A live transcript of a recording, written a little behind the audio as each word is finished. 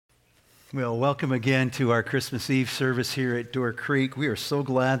Well, welcome again to our Christmas Eve service here at Door Creek. We are so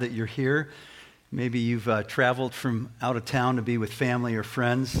glad that you're here. Maybe you've traveled from out of town to be with family or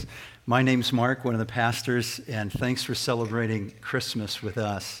friends. My name's Mark, one of the pastors, and thanks for celebrating Christmas with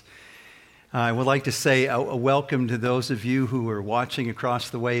us. I would like to say a welcome to those of you who are watching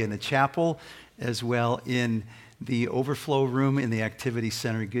across the way in the chapel, as well in the overflow room in the activity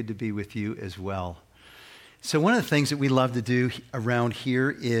center. Good to be with you as well. So one of the things that we love to do around here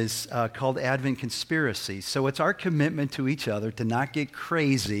is called Advent Conspiracy. So it's our commitment to each other to not get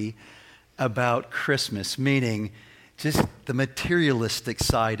crazy about Christmas, meaning just the materialistic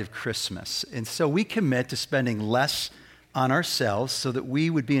side of Christmas. And so we commit to spending less on ourselves so that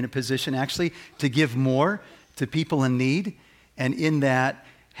we would be in a position actually to give more to people in need, and in that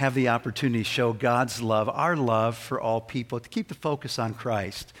have the opportunity to show God's love, our love for all people, to keep the focus on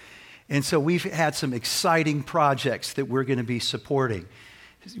Christ. And so we've had some exciting projects that we're going to be supporting.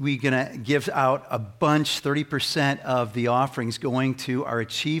 We're going to give out a bunch, 30% of the offerings going to our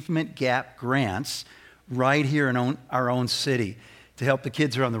Achievement Gap grants right here in our own city to help the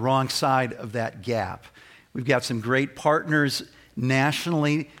kids who are on the wrong side of that gap. We've got some great partners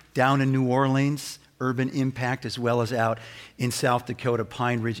nationally down in New Orleans, Urban Impact, as well as out in South Dakota,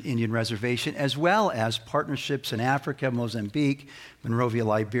 Pine Ridge Indian Reservation, as well as partnerships in Africa, Mozambique, Monrovia,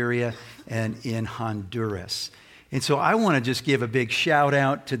 Liberia, and in Honduras. And so I want to just give a big shout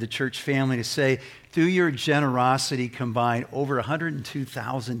out to the church family to say, through your generosity combined, over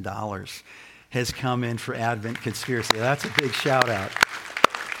 $102,000 has come in for Advent Conspiracy. That's a big shout out.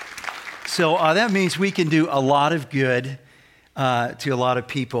 So that means we can do a lot of good to a lot of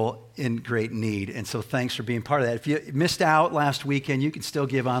people in great need. And so thanks for being part of that. If you missed out last weekend, you can still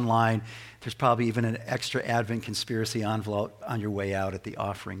give online. There's probably even an extra Advent Conspiracy envelope on your way out at the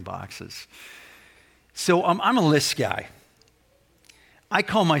offering boxes. So I'm a list guy. I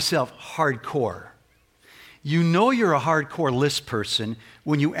call myself hardcore. You know you're a hardcore list person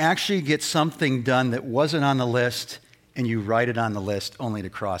when you actually get something done that wasn't on the list and you write it on the list only to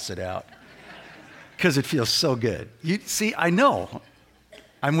cross it out. Because it feels so good. You see, I know.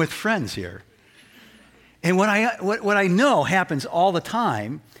 I'm with friends here. And what I know happens all the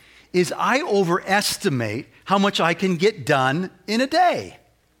time is I overestimate how much I can get done in a day.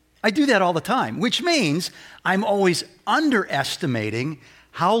 I do that all the time, which means I'm always underestimating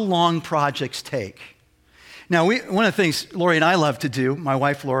how long projects take. Now, one of the things Lori and I love to do, my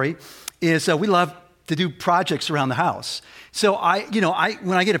wife Lori, is we love to do projects around the house. So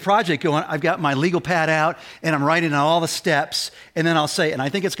when I get a project going, I've got my legal pad out and I'm writing on all the steps, and then I'll say, and I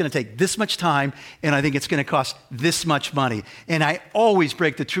think it's going to take this much time, and I think it's going to cost this much money. And I always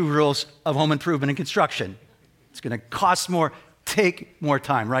break the true rules of home improvement and construction. It's going to cost more, take more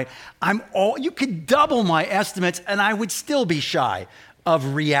time, right? You could double my estimates and I would still be shy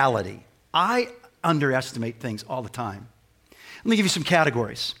of reality. I underestimate things all the time. Let me give you some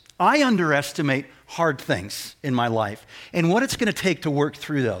categories. I underestimate hard things in my life and what it's going to take to work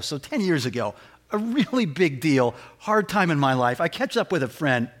through those. So 10 years ago, a really big deal, hard time in my life. I catch up with a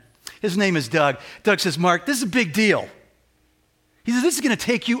friend. His name is Doug. Doug says, Mark, this is a big deal. He says, this is going to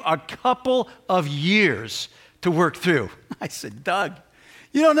take you a couple of years to work through. I said, Doug,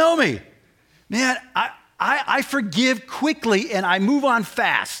 you don't know me. Man, I forgive quickly and I move on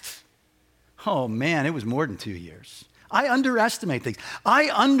fast. Oh man, it was more than 2 years. I underestimate things. I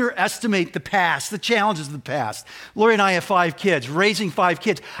underestimate the past, the challenges of the past. Lori and I have 5 kids, raising 5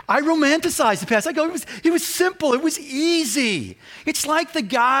 kids. I romanticize the past. I go, it was simple. It was easy. It's like the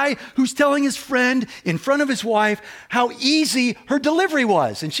guy who's telling his friend in front of his wife how easy her delivery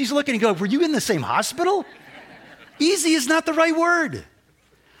was. And she's looking and going, were you in the same hospital? Easy is not the right word.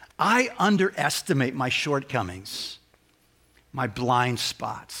 I underestimate my shortcomings, my blind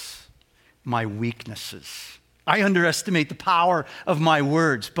spots, my weaknesses. I underestimate the power of my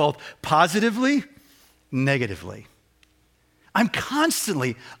words, both positively, negatively. I'm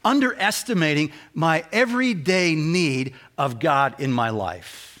constantly underestimating my everyday need of God in my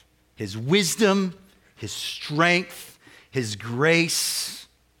life. His wisdom, His strength, His grace.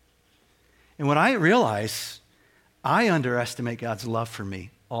 And when I realize I underestimate God's love for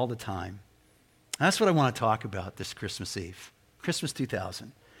me all the time. That's what I want to talk about this Christmas Eve, Christmas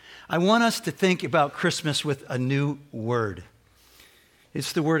 2000. I want us to think about Christmas with a new word.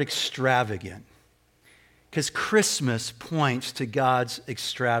 It's the word extravagant. Because Christmas points to God's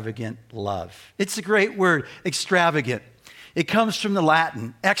extravagant love. It's a great word, extravagant. It comes from the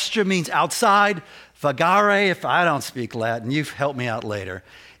Latin. Extra means outside. Vagare, if I don't speak Latin, you've helped me out later.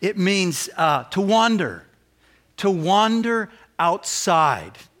 It means to wander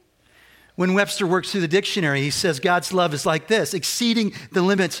outside. When Webster works through the dictionary, he says God's love is like this: exceeding the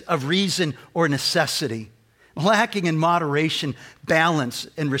limits of reason or necessity, lacking in moderation, balance,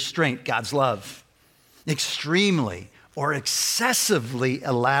 and restraint, God's love. Extremely or excessively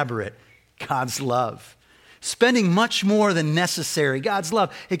elaborate, God's love. Spending much more than necessary, God's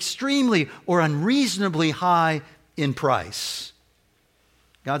love. Extremely or unreasonably high in price,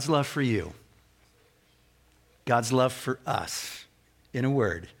 God's love for you. God's love for us. In a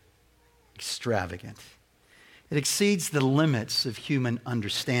word, extravagant. It exceeds the limits of human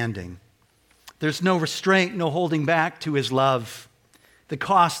understanding. There's no restraint, no holding back to his love. The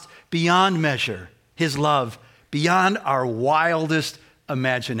cost beyond measure, his love beyond our wildest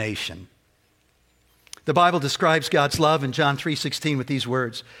imagination. The Bible describes God's love in John 3:16 with these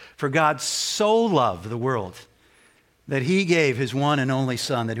words: "For God so loved the world that he gave his one and only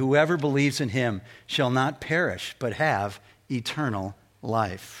Son, that whoever believes in him shall not perish, but have eternal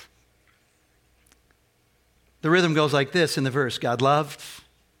life." The rhythm goes like this in the verse: God loved,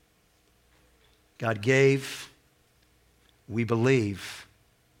 God gave, we believe,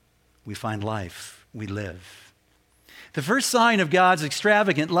 we find life, we live. The first sign of God's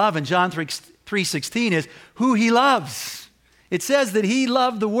extravagant love in John 3:16 is who he loves. It says that he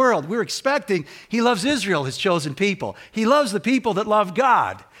loved the world. We're expecting he loves Israel, his chosen people. He loves the people that love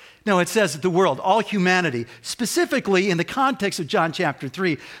God. No, it says that the world, all humanity, specifically in the context of John chapter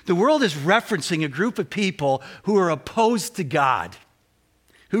 3, the world is referencing a group of people who are opposed to God,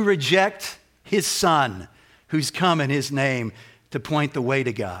 who reject his Son, who's come in his name to point the way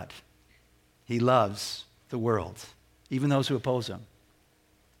to God. He loves the world, even those who oppose him.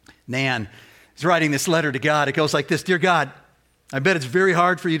 Nan is writing this letter to God. It goes like this: "Dear God, I bet it's very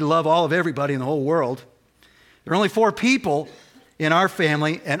hard for you to love all of everybody in the whole world. There are only 4 people in our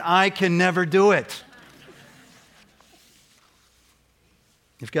family, and I can never do it."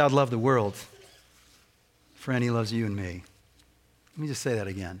 If God loved the world, friend, he loves you and me. Let me just say that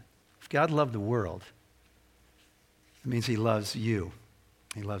again. If God loved the world, it means he loves you.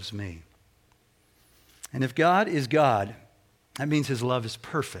 He loves me. And if God is God, that means his love is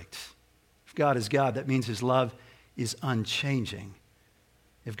perfect. If God is God, that means his love is unchanging.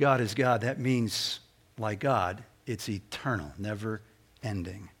 If God is God, that means, like God, it's eternal, never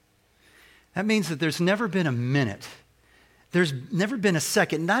ending. That means that there's never been a minute, there's never been a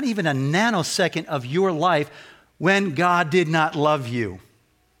second, not even a nanosecond of your life when God did not love you.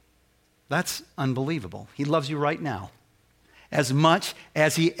 That's unbelievable. He loves you right now, as much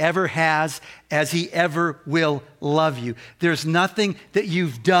as he ever has, as he ever will love you. There's nothing that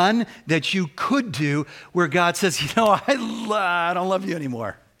you've done that you could do where God says, I don't love you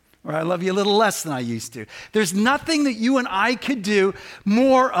anymore, or I love you a little less than I used to. There's nothing that you and I could do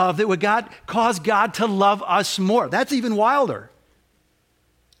more of that would cause God to love us more. That's even wilder.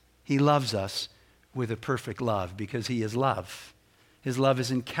 He loves us with a perfect love because he is love. His love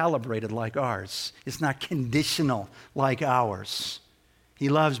isn't calibrated like ours. It's not conditional like ours. He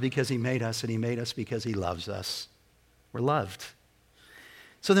loves because he made us, and he made us because he loves us. We're loved.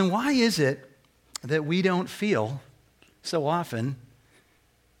 So then why is it that we don't feel so often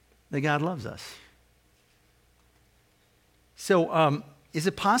that God loves us? So is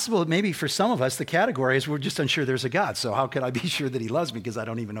it possible that maybe for some of us the category is we're just unsure there's a God, so how could I be sure that he loves me because I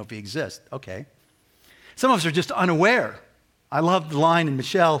don't even know if he exists? Okay. Some of us are just unaware. I love the line in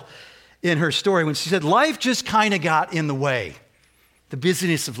Michelle in her story when she said, life just kind of got in the way. The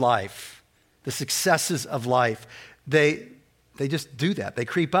busyness of life, the successes of life, they just do that. They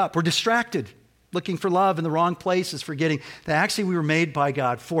creep up. We're distracted, looking for love in the wrong places, forgetting that actually we were made by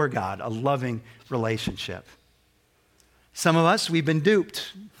God for God, a loving relationship. Some of us, we've been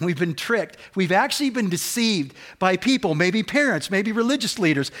duped. We've been tricked. We've actually been deceived by people, maybe parents, maybe religious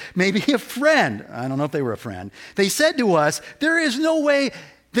leaders, maybe a friend. I don't know if they were a friend. They said to us, there is no way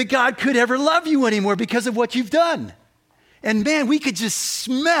that God could ever love you anymore because of what you've done. And man, we could just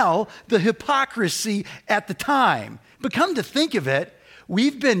smell the hypocrisy at the time. But come to think of it,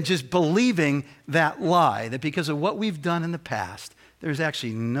 we've been just believing that lie, that because of what we've done in the past, there's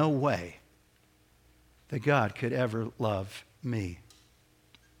actually no way that God could ever love me.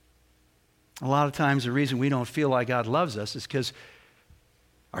 A lot of times the reason we don't feel like God loves us is because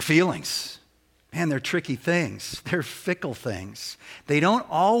our feelings, man, they're tricky things. They're fickle things. They don't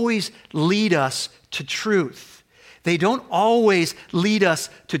always lead us to truth. They don't always lead us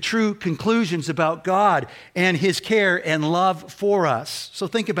to true conclusions about God and his care and love for us. So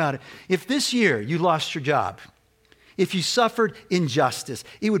think about it. If this year you lost your job, if you suffered injustice,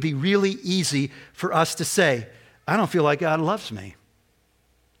 it would be really easy for us to say, I don't feel like God loves me.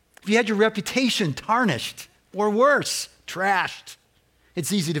 If you had your reputation tarnished, or worse, trashed,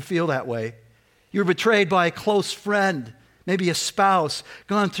 It's easy to feel that way. You're betrayed by a close friend, maybe a spouse,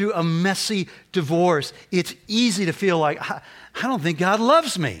 gone through a messy divorce. It's easy to feel like, I don't think God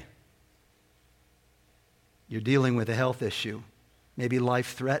loves me. You're dealing with a health issue, maybe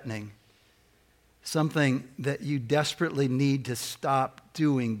life-threatening, something that you desperately need to stop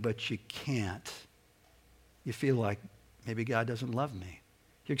doing, but you can't. You feel like, maybe God doesn't love me.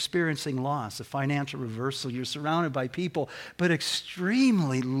 You're experiencing loss, a financial reversal. You're surrounded by people, but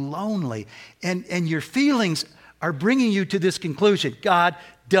extremely lonely. And your feelings are bringing you to this conclusion: God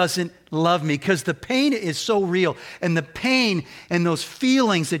doesn't love me, because the pain is so real. And the pain and those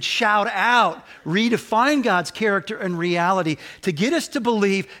feelings that shout out redefine God's character and reality to get us to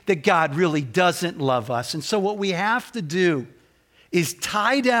believe that God really doesn't love us. And so what we have to do is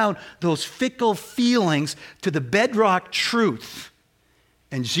tie down those fickle feelings to the bedrock truth.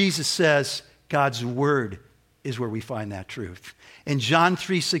 And Jesus says God's word is where we find that truth. And John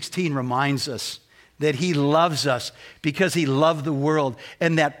 3:16 reminds us that he loves us because he loved the world.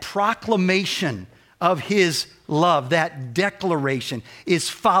 And that proclamation of his love, that declaration, is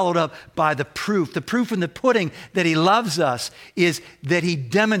followed up by the proof. The proof in the pudding that he loves us is that he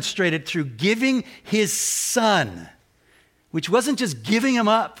demonstrated through giving his son, which wasn't just giving him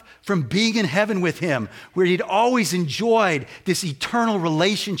up from being in heaven with him, where he'd always enjoyed this eternal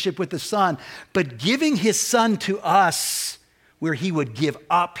relationship with the Son, but giving his Son to us, where he would give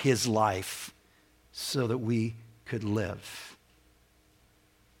up his life so that we could live.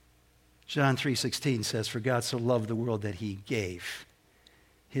 John 3:16 says, "For God so loved the world that he gave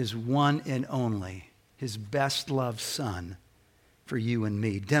his one and only, his best loved Son for you and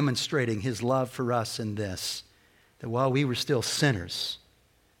me," demonstrating his love for us in this, that while we were still sinners,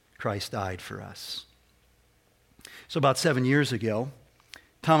 Christ died for us. So about 7 years ago,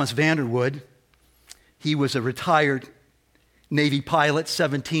 Thomas Vanderwood, he was a retired Navy pilot,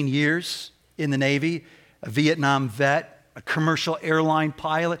 17 years in the Navy, a Vietnam vet, a commercial airline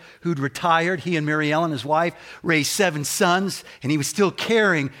pilot who'd retired. He and Mary Ellen, his wife, raised 7 sons, and he was still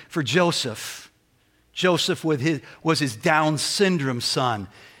caring for Joseph. Joseph was his Down syndrome son.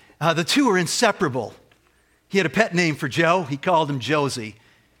 The two were inseparable. He had a pet name for Joe. He called him Josie.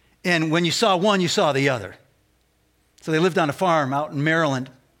 And when you saw one, you saw the other. So they lived on a farm out in Maryland.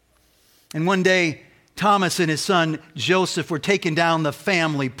 And one day, Thomas and his son Joseph were taking down the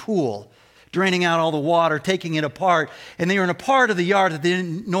family pool, draining out all the water, taking it apart. And they were in a part of the yard that they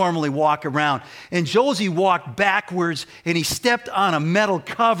didn't normally walk around. And Josie walked backwards, and he stepped on a metal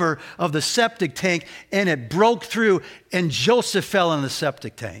cover of the septic tank, and it broke through, and Joseph fell in the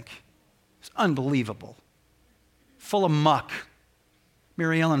septic tank. It's unbelievable. Full of muck.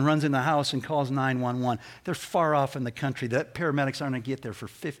 Mary Ellen runs in the house and calls 911. They're far off in the country. The paramedics aren't going to get there for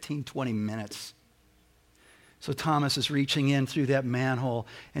 15, 20 minutes. So Thomas is reaching in through that manhole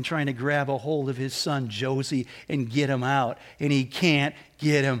and trying to grab a hold of his son, Josie, and get him out. And he can't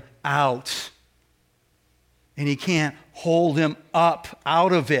get him out. And he can't hold him up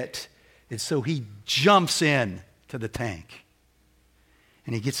out of it. And so he jumps in to the tank.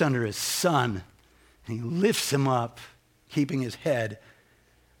 And he gets under his son, and he lifts him up, keeping his head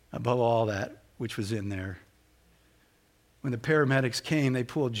above all that which was in there. When the paramedics came, they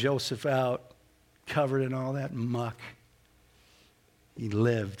pulled Joseph out, covered in all that muck. He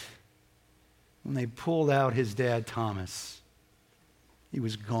lived. When they pulled out his dad, Thomas, he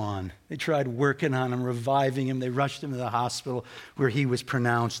was gone. They tried working on him, reviving him. They rushed him to the hospital, where he was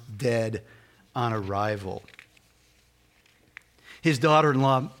pronounced dead on arrival. His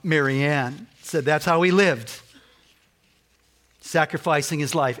daughter-in-law, Mary Ann, said that's how he lived. Sacrificing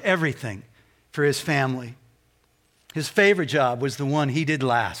his life, everything, for his family. His favorite job was the one he did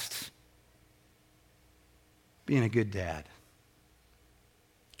last. Being a good dad.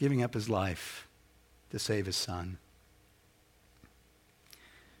 Giving up his life to save his son.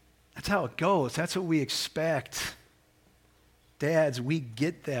 That's how it goes. That's what we expect. Dads, we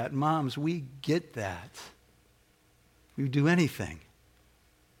get that. Moms, we get that. We would do anything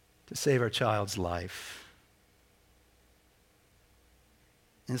to save our child's life.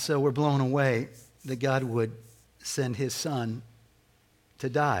 And so we're blown away that God would send his son to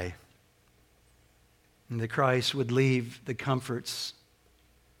die. And that Christ would leave the comforts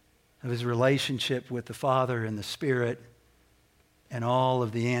of his relationship with the Father and the Spirit and all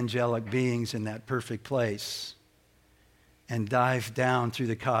of the angelic beings in that perfect place and dive down through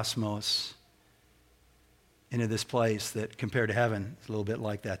the cosmos into this place that, compared to heaven, is a little bit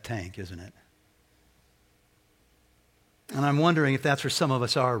like that tank, isn't it? And I'm wondering if that's where some of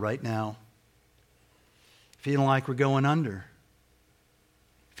us are right now. Feeling like we're going under.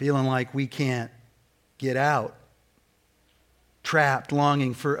 Feeling like we can't get out. trapped,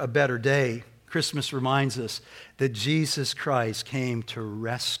 longing for a better day, Christmas reminds us that Jesus Christ came to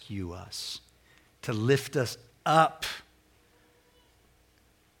rescue us, to lift us up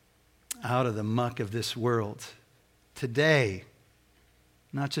out of the muck of this world today,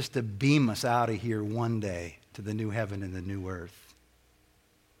 not just to beam us out of here one day to the new heaven and the new earth,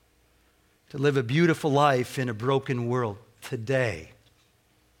 to live a beautiful life in a broken world today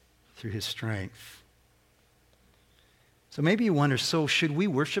through his strength. So maybe you wonder, so should we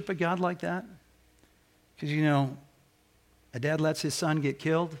worship a God like that? Because, a dad lets his son get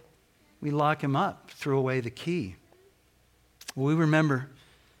killed, we lock him up, throw away the key. Well, we remember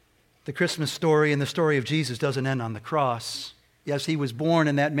the Christmas story, and the story of Jesus doesn't end on the cross. Yes, he was born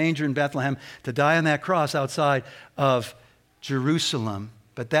in that manger in Bethlehem to die on that cross outside of Jerusalem,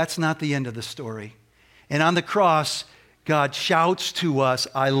 but that's not the end of the story. And on the cross, God shouts to us,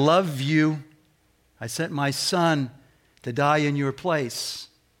 I love you. I sent my son to die in your place,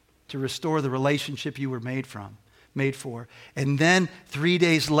 to restore the relationship you were made for. And then 3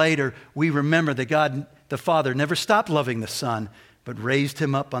 days later, we remember that God, the Father, never stopped loving the Son, but raised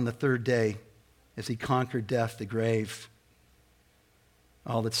him up on the third day as he conquered death, the grave,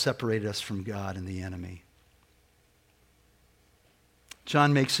 all that separated us from God and the enemy.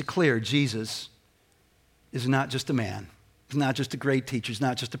 John makes it clear, Jesus is not just a man. He's not just a great teacher. He's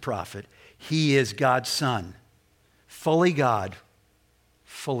not just a prophet. He is God's Son, fully God,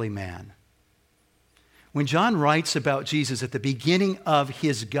 fully man. When John writes about Jesus at the beginning of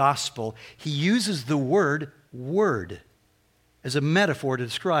his gospel, he uses the word as a metaphor to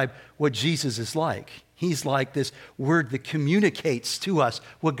describe what Jesus is like. He's like this word that communicates to us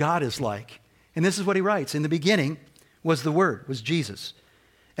what God is like. And this is what he writes. In the beginning was the Word, was Jesus.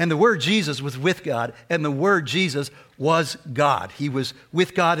 And the Word Jesus was with God, and the Word Jesus was God. He was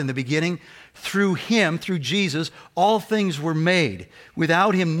with God in the beginning. Through him, through Jesus, all things were made.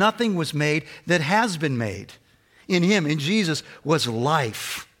 Without him, nothing was made that has been made. In him, in Jesus, was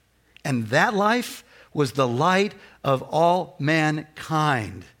life. And that life was the light of all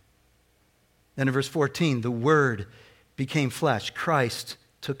mankind. Then in verse 14, the Word became flesh. Christ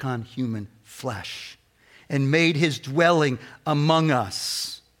took on human flesh and made his dwelling among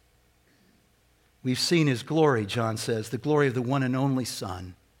us. We've seen his glory, John says, the glory of the one and only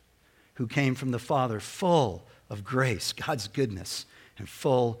Son who came from the Father, full of grace, God's goodness, and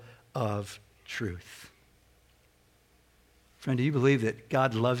full of truth. Friend, do you believe that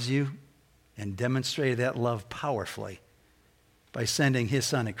God loves you and demonstrated that love powerfully by sending his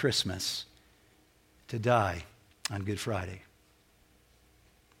Son at Christmas to die on Good Friday?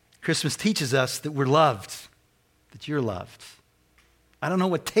 Christmas teaches us that we're loved, that you're loved. I don't know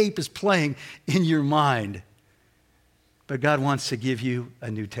what tape is playing in your mind, but God wants to give you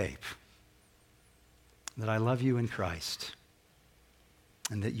a new tape. That I love you in Christ,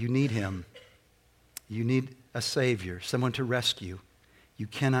 and that you need him. You need a Savior, someone to rescue. You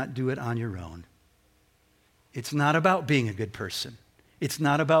cannot do it on your own. It's not about being a good person. It's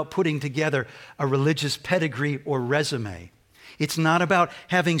not about putting together a religious pedigree or resume. It's not about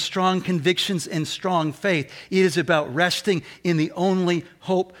having strong convictions and strong faith. It is about resting in the only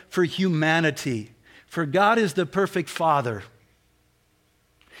hope for humanity. For God is the perfect Father.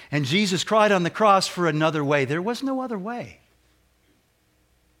 And Jesus cried on the cross for another way. There was no other way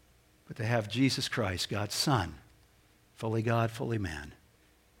but to have Jesus Christ, God's Son, fully God, fully man,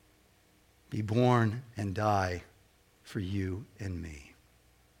 be born and die for you and me.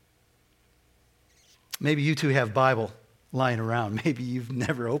 Maybe you two have Bible lying around. Maybe you've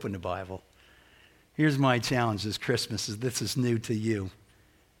never opened a Bible. Here's my challenge this Christmas, as this is new to you,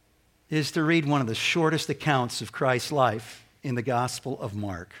 is to read one of the shortest accounts of Christ's life in the Gospel of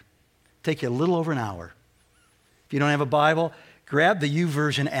Mark. Take you a little over an hour. If you don't have a Bible, grab the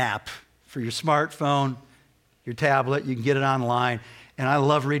YouVersion app for your smartphone, your tablet. You can get it online. And I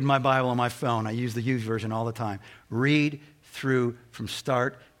love reading my Bible on my phone. I use the YouVersion all the time. Read through from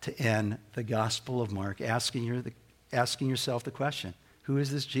start to end the Gospel of Mark, asking yourself the question, who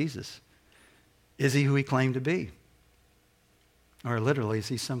is this Jesus? Is he who he claimed to be? Or literally, is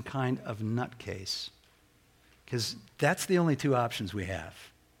he some kind of nutcase? Because that's the only two options we have.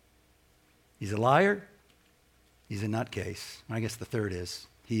 He's a liar. He's a nutcase. I guess the third is,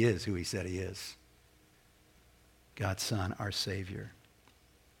 he is who he said he is. God's Son, our Savior.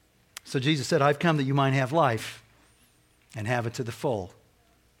 So Jesus said, I've come that you might have life and have it to the full.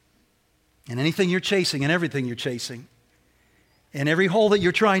 And anything you're chasing and everything you're chasing and every hole that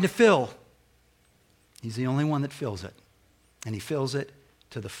you're trying to fill, he's the only one that fills it. And he fills it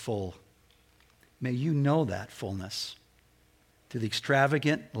to the full. May you know that fullness, to the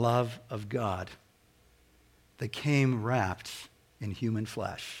extravagant love of God that came wrapped in human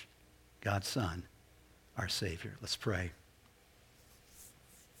flesh, God's Son, our Savior. Let's pray.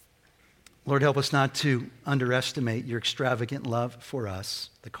 Lord, help us not to underestimate your extravagant love for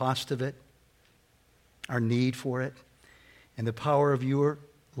us, the cost of it, our need for it, and the power of your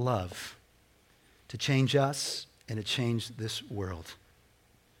love to change us and to change this world.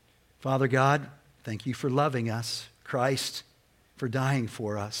 Father God, thank you for loving us. Christ, for dying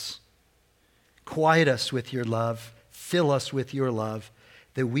for us. Quiet us with your love. Fill us with your love,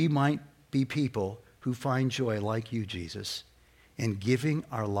 that we might be people who find joy like you, Jesus, in giving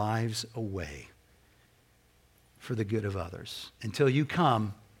our lives away for the good of others. Until you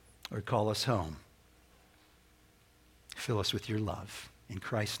come or call us home, fill us with your love. In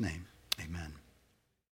Christ's name, amen.